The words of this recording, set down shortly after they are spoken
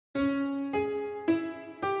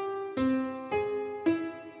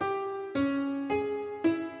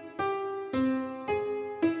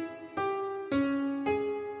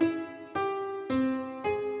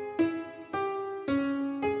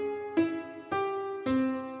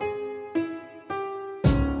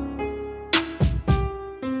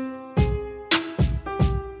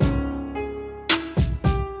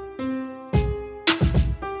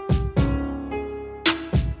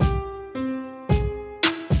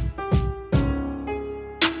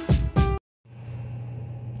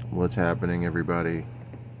What's happening, everybody?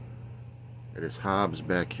 It is Hobbs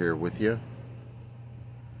back here with you,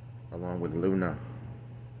 along with Luna.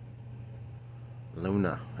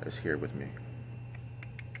 Luna is here with me.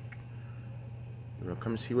 You wanna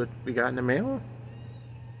come see what we got in the mail?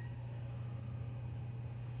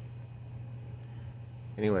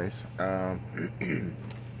 Anyways, I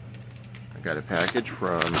got a package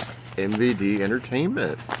from MVD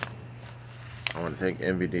Entertainment. I want to thank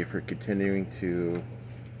MVD for continuing to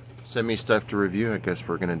send me stuff to review. I guess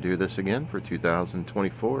we're going to do this again for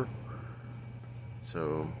 2024.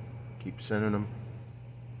 So keep sending them.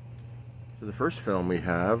 So the first film we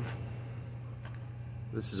have,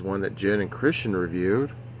 this is one that Jen and Christian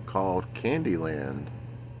reviewed, called Candyland.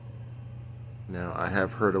 Now I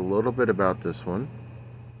have heard a little bit about this one.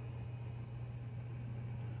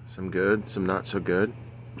 Some good, some not so good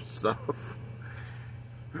stuff.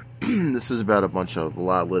 This is about a bunch of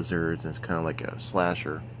lot lizards, and it's kind of like a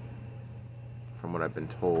slasher, from what I've been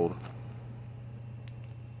told.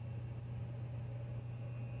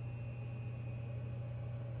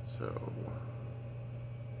 So,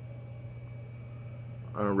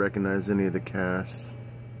 I don't recognize any of the cast.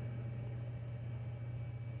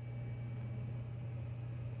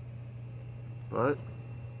 But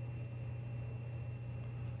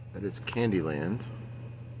that is Candyland.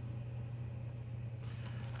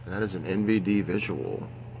 And that is an MVD visual.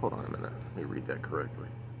 Hold on a minute, let me read that correctly.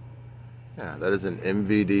 Yeah, that is an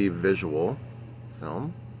MVD visual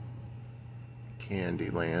film.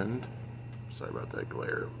 Candyland. Sorry about that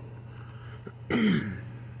glare. That's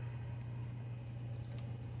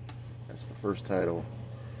the first title.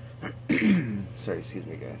 Sorry, excuse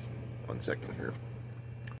me guys. 1 second here.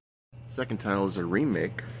 Second title is a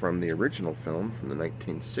remake from the original film from the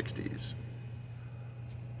 1960s.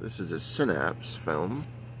 This is a Synapse film.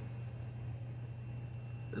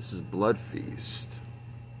 This is Blood Feast.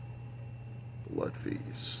 Blood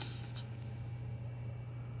Feast.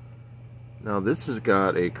 Now this has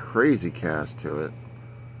got a crazy cast to it.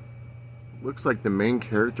 Looks like the main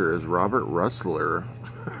character is Robert Rustler.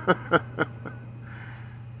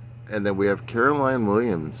 And then we have Caroline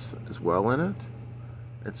Williams as well in it.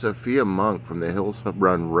 And Sophia Monk from The Hills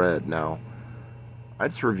Run Red. Now, I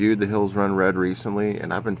just reviewed The Hills Run Red recently,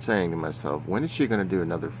 and I've been saying to myself, when is she going to do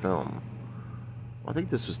another film? Well, I think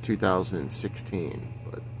this was 2016,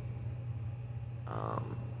 but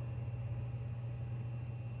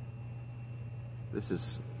this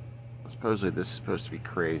is supposed to be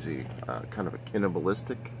crazy, kind of a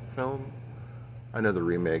cannibalistic film. I know the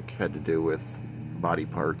remake had to do with body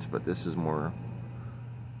parts, but this is more.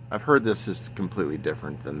 I've heard this is completely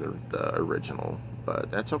different than the original,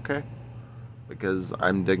 but that's okay because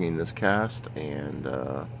I'm digging this cast, and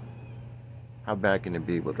how bad can it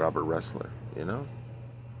be with Robert Rustler, you know?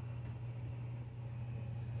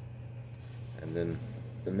 And then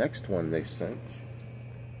the next one they sent,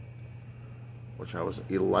 which I was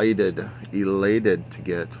elated to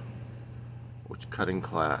get, which Cutting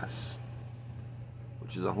Class,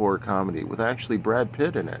 which is a horror comedy with actually Brad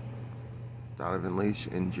Pitt in it, Donovan Leitch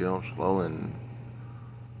and Jill Schloen.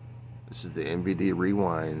 This is the MVD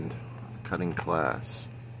Rewind Cutting Class.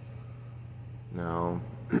 Now,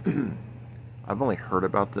 I've only heard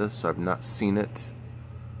about this, so I've not seen it.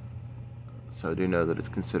 So I do know that it's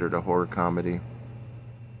considered a horror comedy.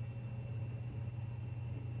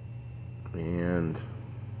 And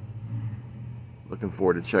looking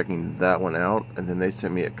forward to checking that one out. And then they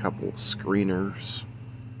sent me a couple screeners.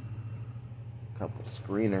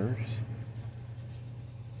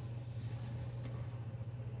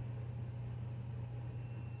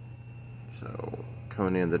 So,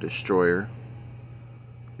 Conan the Destroyer,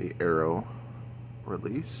 the Arrow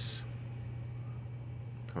release.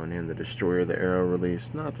 Conan the Destroyer, the Arrow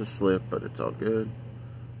release. Not the slip, but it's all good.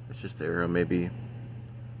 It's just the Arrow. Maybe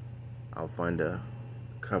I'll find a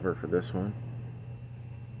cover for this one.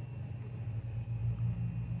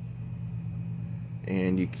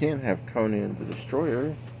 And you can't have Conan the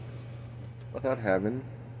Destroyer without having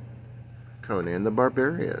Conan the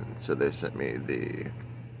Barbarian. So they sent me the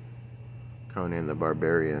Conan the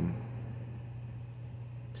Barbarian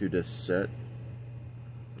 2-disc set.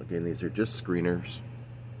 Again, these are just screeners,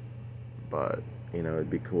 but you know, it'd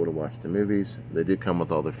be cool to watch the movies. They do come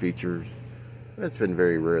with all the features. It's been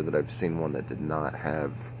very rare that I've seen one that did not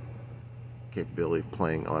have capability of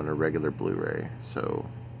playing on a regular Blu-ray. So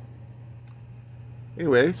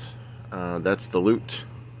anyways, that's the loot.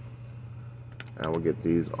 I will get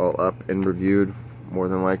these all up and reviewed more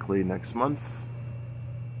than likely next month.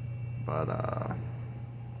 But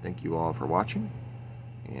thank you all for watching,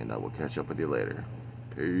 and I will catch up with you later.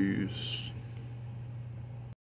 Peace.